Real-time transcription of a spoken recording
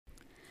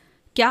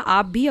क्या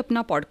आप भी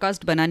अपना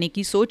पॉडकास्ट बनाने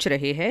की सोच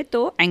रहे हैं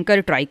तो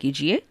एंकर ट्राई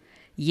कीजिए।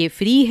 ये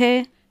फ्री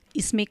है।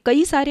 इसमें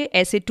कई सारे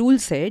ऐसे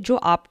टूल्स हैं जो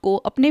आपको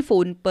अपने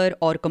फ़ोन पर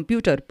और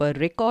कंप्यूटर पर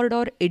रिकॉर्ड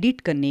और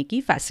एडिट करने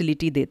की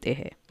फैसिलिटी देते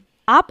हैं।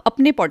 आप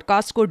अपने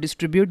पॉडकास्ट को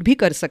डिस्ट्रीब्यूट भी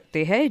कर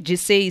सकते हैं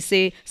जिससे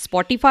इसे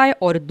स्पॉटिफाई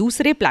और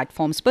दूसरे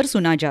प्लेटफॉर्म्स पर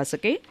सुना जा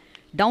सके।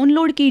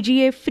 डाउनलोड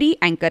कीजिए फ्री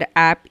एंकर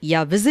ऐप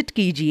या विजिट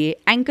कीजिए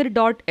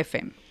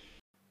anchor.fm।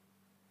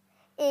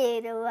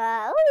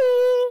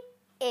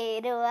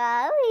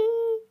 एरवावी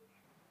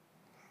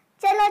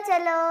चलो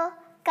चलो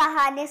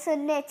कहानी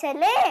सुनने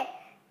चले।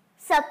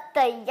 सब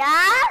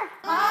तैयार?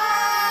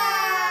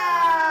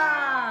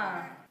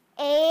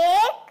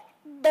 एक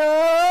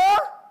दो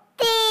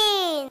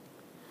तीन।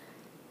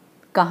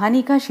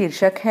 कहानी का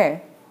शीर्षक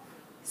है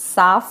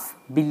साफ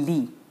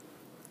बिल्ली।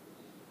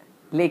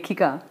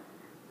 लेखिका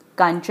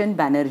कांचन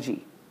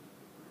बैनर्जी।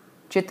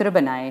 चित्र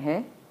बनाए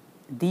हैं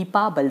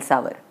दीपा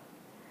बलसावर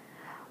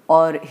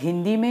और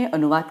हिंदी में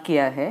अनुवाद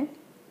किया है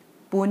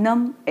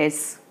पूनम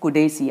एस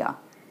कुडेसिया।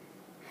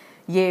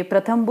 ये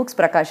प्रथम बुक्स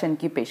प्रकाशन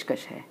की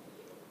पेशकश है।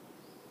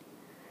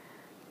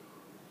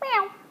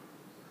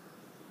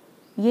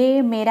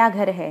 ये मेरा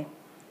घर है।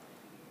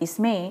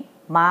 इसमें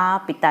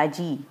माँ,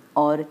 पिताजी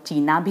और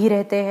चीना भी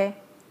रहते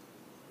हैं।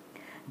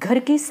 घर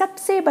की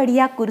सबसे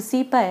बढ़िया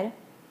कुर्सी पर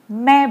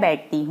मैं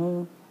बैठती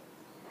हूँ,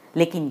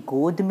 लेकिन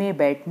गोद में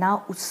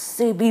बैठना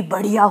उससे भी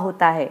बढ़िया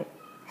होता है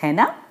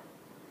ना?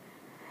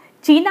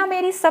 चीना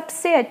मेरी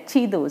सबसे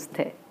अच्छी दोस्त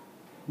है।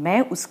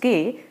 मैं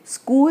उसके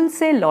स्कूल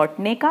से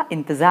लौटने का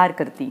इंतज़ार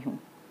करती हूँ।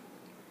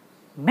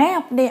 मैं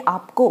अपने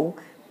आप को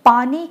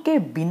पानी के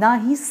बिना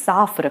ही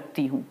साफ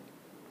रखती हूँ।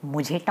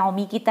 मुझे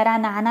टॉमी की तरह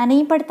नहाना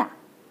नहीं पड़ता।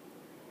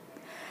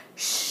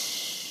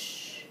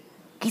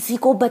 किसी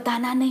को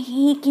बताना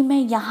नहीं कि मैं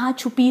यहाँ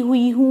छुपी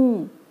हुई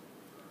हूँ।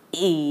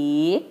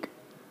 1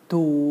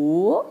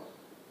 2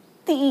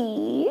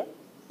 3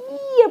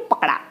 ये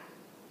पकड़ा।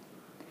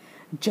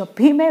 जब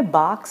भी मैं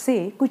बाग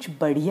से कुछ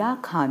बढ़िया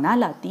खाना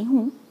लाती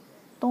हूँ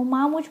तो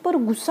माँ मुझ पर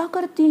गुस्सा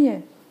करती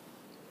है।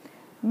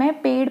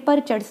 मैं पेड़ पर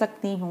चढ़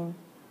सकती हूँ,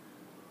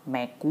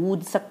 मैं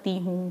कूद सकती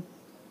हूँ,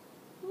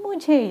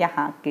 मुझे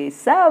यहाँ के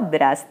सब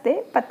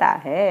रास्ते पता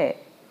है।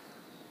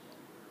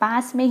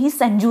 पास में ही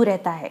संजू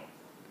रहता है।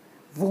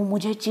 वो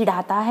मुझे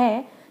चिढ़ाता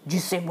है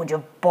जिससे मुझे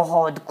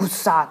बहुत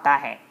गुस्सा आता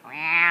है।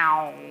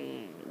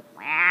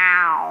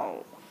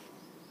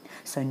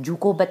 संजू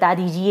को बता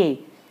दीजिए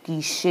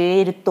कि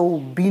शेर तो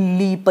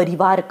बिल्ली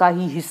परिवार का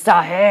ही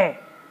हिस्सा है।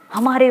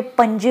 हमारे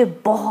पंजे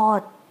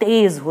बहुत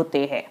तेज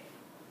होते हैं।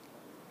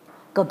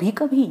 कभी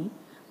कभी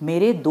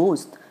मेरे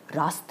दोस्त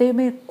रास्ते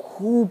में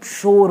खूब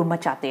शोर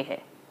मचाते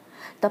हैं।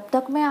 तब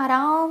तक मैं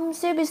आराम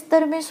से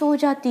बिस्तर में सो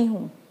जाती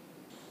हूँ।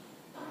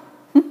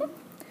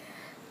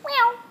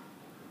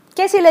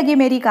 कैसी लगी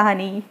मेरी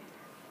कहानी?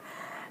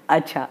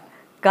 अच्छा,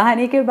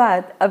 कहानी के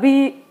बाद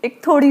अभी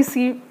एक थोड़ी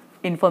सी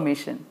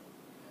इंफॉर्मेशन।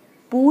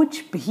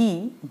 पूंछ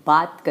भी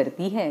बात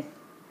करती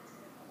है।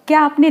 क्या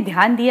आपने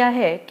ध्यान दिया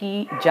है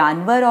कि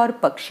जानवर और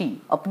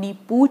पक्षी अपनी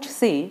पूंछ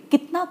से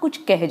कितना कुछ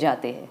कह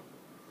जाते हैं?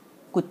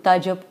 कुत्ता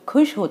जब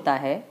खुश होता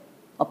है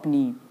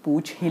अपनी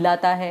पूंछ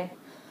हिलाता है।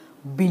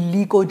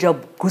 बिल्ली को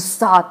जब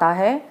गुस्सा आता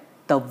है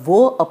तब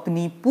वो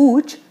अपनी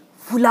पूंछ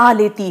फुला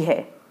लेती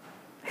है।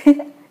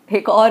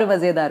 एक और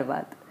मजेदार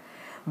बात,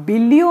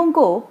 बिल्लियों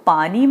को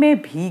पानी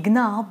में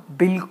भीगना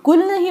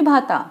बिल्कुल नहीं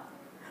भाता।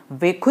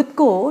 वे खुद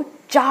को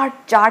चाट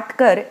चाट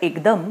कर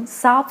एकदम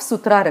साफ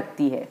सुथरा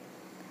रखती है।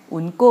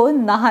 उनको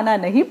नहाना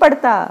नहीं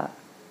पड़ता।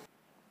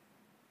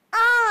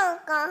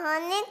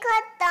 कहानी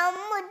खत्म।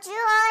 मुझे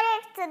और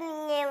एक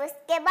सुननी है,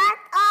 उसके बाद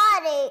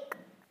और एक।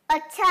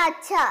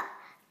 अच्छा,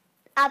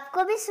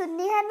 आपको भी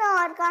सुननी है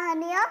ना और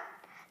कहानियाँ?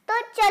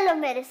 तो चलो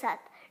मेरे साथ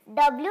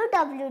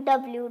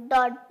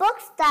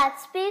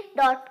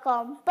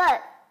www.booksthatspeak.com पर।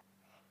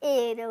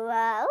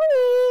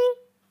 एरवावी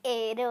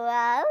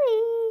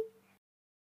एरवावी।